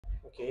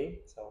Okay,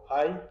 so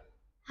hi,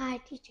 Hi,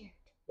 teacher.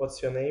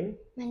 what's your name?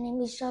 My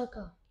name is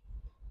Shoko.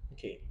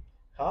 Okay,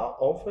 how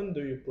often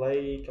do you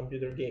play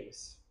computer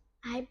games?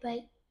 I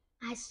play.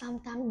 I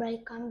sometimes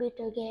play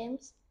computer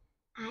games.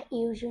 I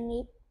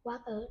usually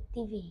watch a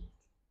TV.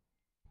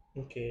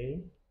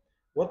 Okay,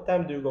 what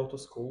time do you go to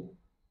school?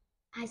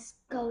 I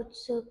go to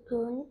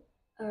school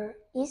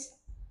is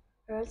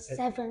at At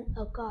 7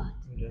 o'clock.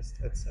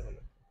 just at 7.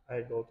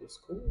 I go to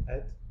school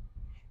at.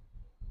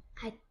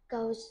 I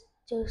go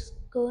to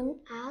school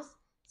at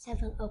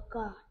 7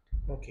 o'clock.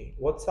 Okay,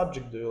 what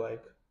subject do you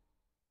like?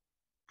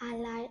 I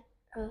like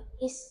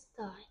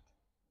history.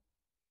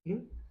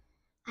 Hmm?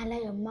 I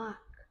like a mark.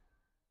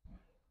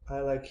 I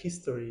like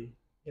history.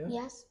 Yeah?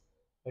 Yes,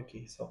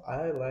 Okay, so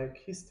I like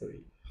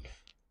history.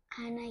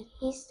 I like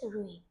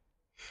history.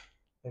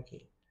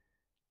 Okay,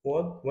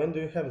 when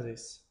do you have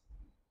this?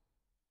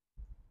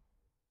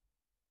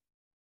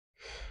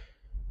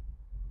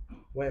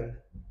 When?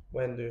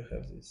 When do you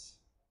have this?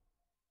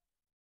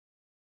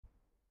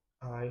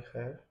 I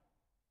have.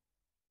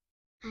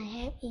 I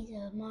have in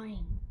the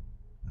morning.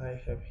 I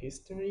have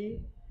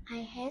history I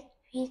have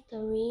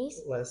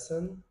histories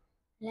lesson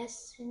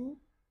lesson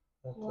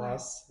one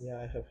class. Yeah,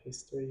 I have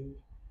history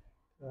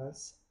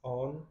class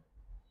on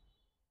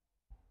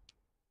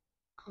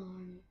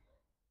on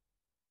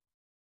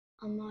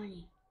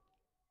morning.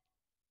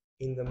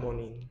 in the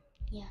morning.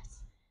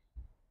 Yes,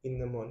 In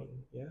the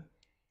morning, yeah?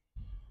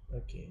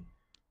 Okay.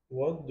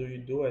 What do you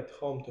do at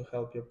home to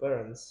help your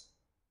parents?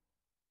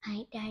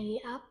 I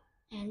tidy up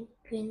and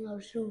clean a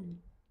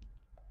room.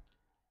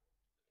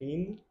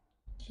 Clean?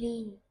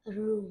 Clean a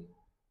room.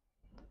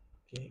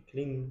 Okay,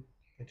 clean.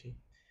 Okay.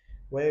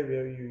 Where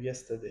were you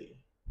yesterday?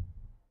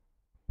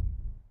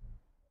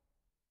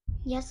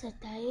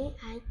 Yesterday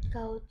I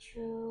go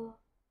to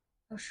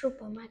a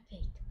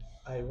supermarket.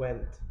 I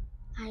went.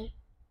 I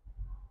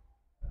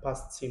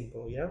Past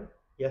simple, yeah?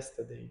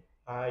 Yesterday.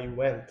 I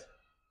went.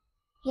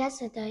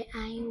 yesterday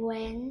I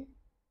went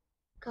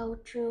go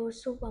to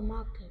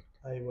supermarket.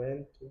 I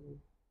went to.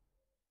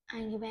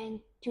 I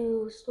went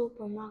to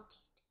supermarket.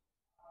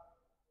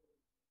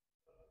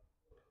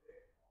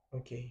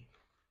 Okay.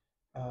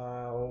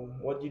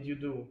 What did you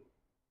do?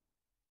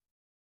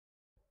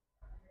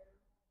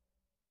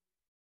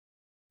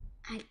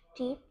 I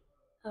did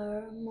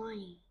a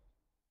morning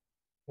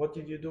What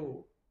did you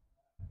do?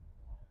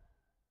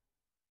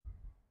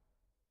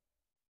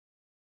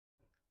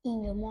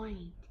 in the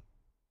morning.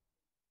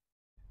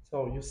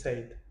 So you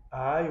said,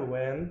 I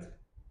went.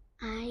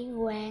 I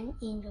went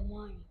in the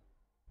morning.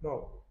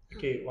 No.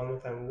 Okay, one more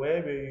time.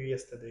 Where were you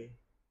yesterday?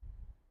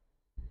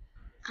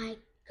 I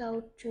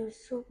go to I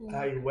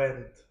supermarket.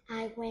 went.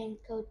 I went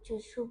go to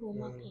Mm,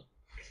 supermarket.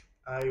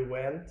 I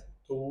went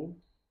to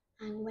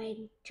I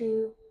went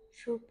to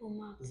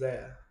supermarket.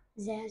 there.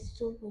 The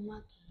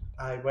supermarket.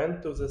 I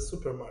went to the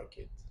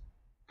supermarket.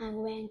 I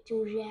went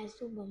to the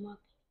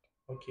supermarket.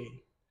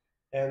 Okay.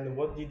 And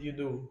what did you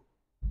do?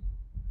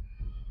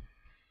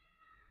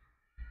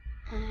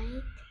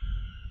 I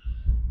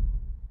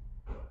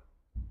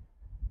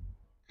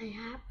I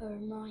have a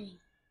morning.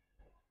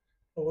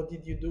 What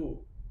did you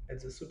do at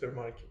the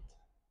supermarket?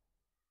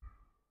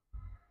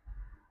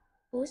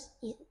 Boost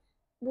it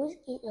boost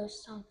it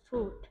some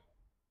food.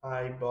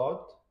 I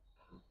bought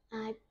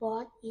I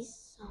bought it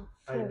some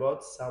I food.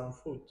 bought some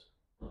food,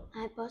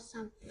 I bought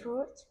some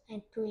fruit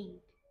and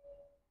drink.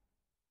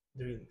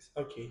 drinks.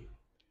 Okay.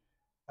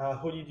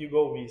 Who did you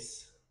go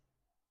with?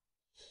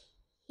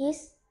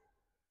 His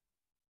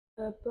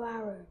a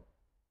brother.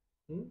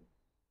 Hmm?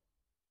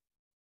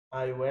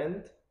 I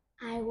went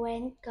I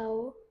went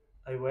go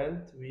I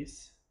went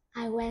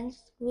I went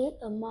with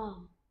a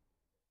mom.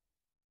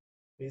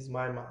 with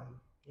my mom.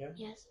 Yeah.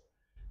 Yes.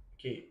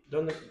 Okay.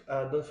 Don't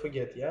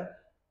forget. Yeah.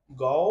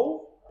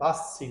 Go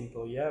past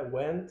simple. Yeah.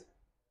 Went.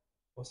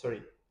 Oh,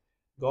 sorry.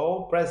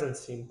 Go present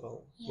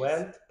simple. Yes.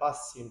 Went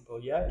past simple.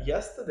 Yeah.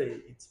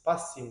 Yesterday it's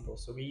past simple,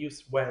 so we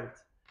use went.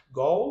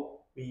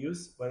 Go we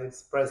use when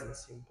it's present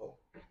simple.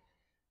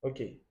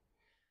 Okay.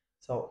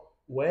 So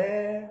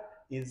where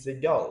is the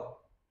girl?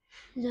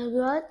 The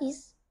girl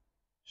is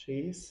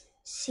She's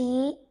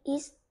she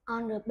is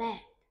on the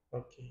bed.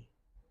 okay.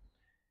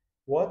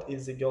 What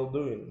is the girl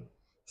doing?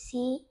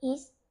 She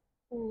is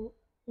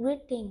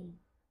reading.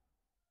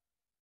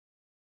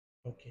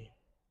 Okay.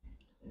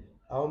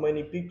 How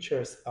many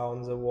pictures are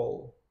on the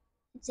wall?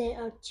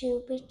 There are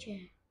two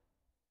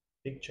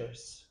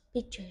Pictures.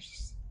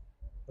 pictures.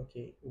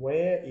 Okay.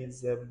 Where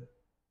is the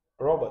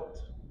robot?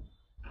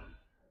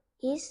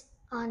 Is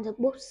on the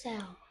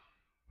bookshelf.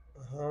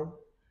 Uh-huh.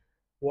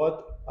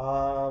 What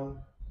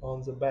on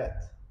the bed?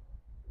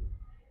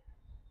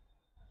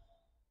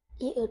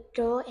 Is a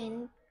doll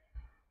and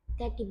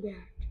teddy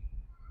bear.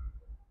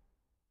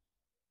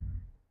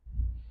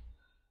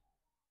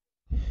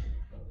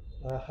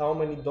 How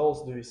many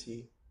dolls do you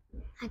see?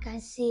 I can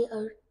see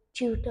a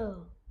two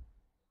doll.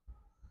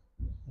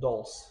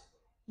 Dolls.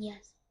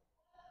 Yes.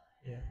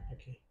 Yeah.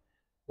 Okay.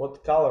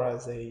 What color are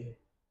they?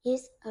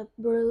 It's a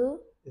blue.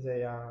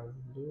 They are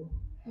blue.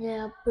 They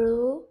are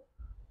blue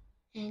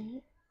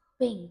and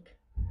Pink.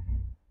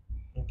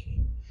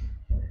 Okay.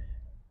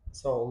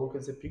 So look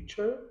at the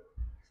picture.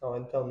 So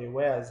and tell me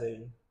where are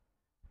they?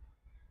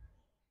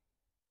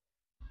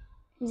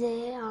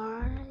 They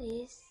are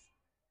is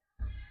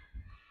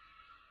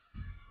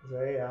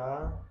They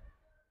are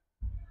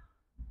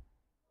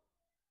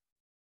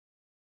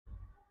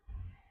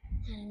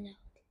I don't know.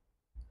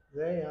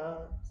 they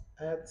are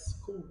at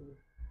school.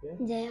 Yeah.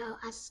 They are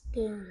at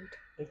school.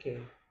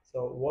 Okay.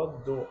 So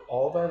what do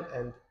Owen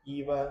and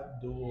Eva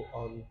do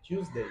on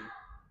Tuesday?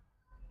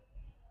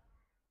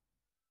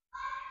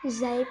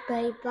 They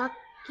play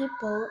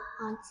basketball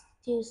on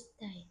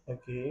Tuesday.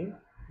 Okay.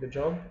 Good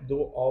job.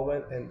 Do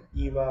Owen and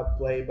Eva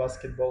play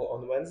basketball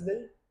on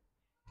Wednesday?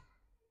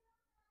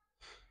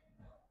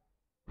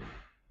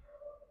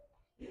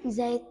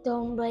 They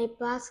don't play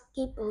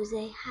basketball.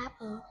 They have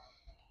a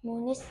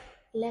music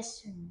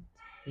lesson.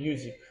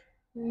 Music.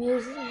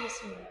 Music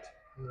lesson.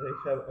 They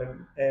have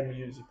a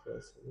music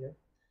lesson. Yeah.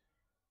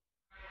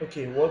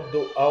 Okay. What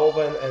do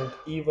Owen and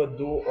Eva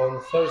do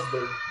on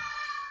Thursday?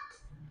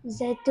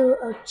 They do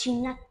a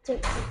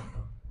gymnastics.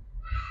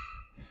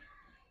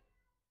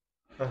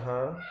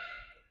 Uh-huh.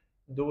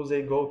 Do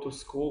they go to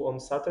school on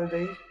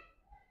Saturday?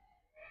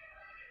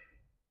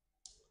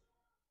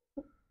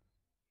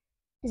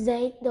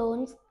 They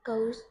don't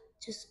go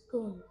to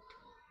school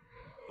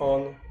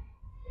On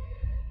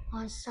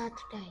on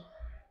Saturday.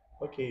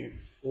 okay,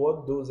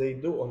 what do they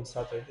do on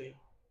Saturday?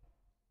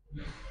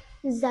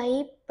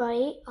 They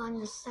play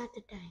on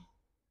Saturday.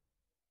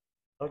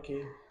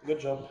 Okay, good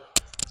job.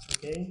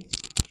 Okay,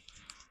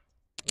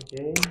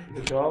 okay,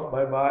 good job.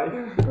 Bye bye.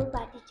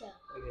 Goodbye, teacher.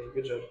 Okay,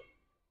 good job.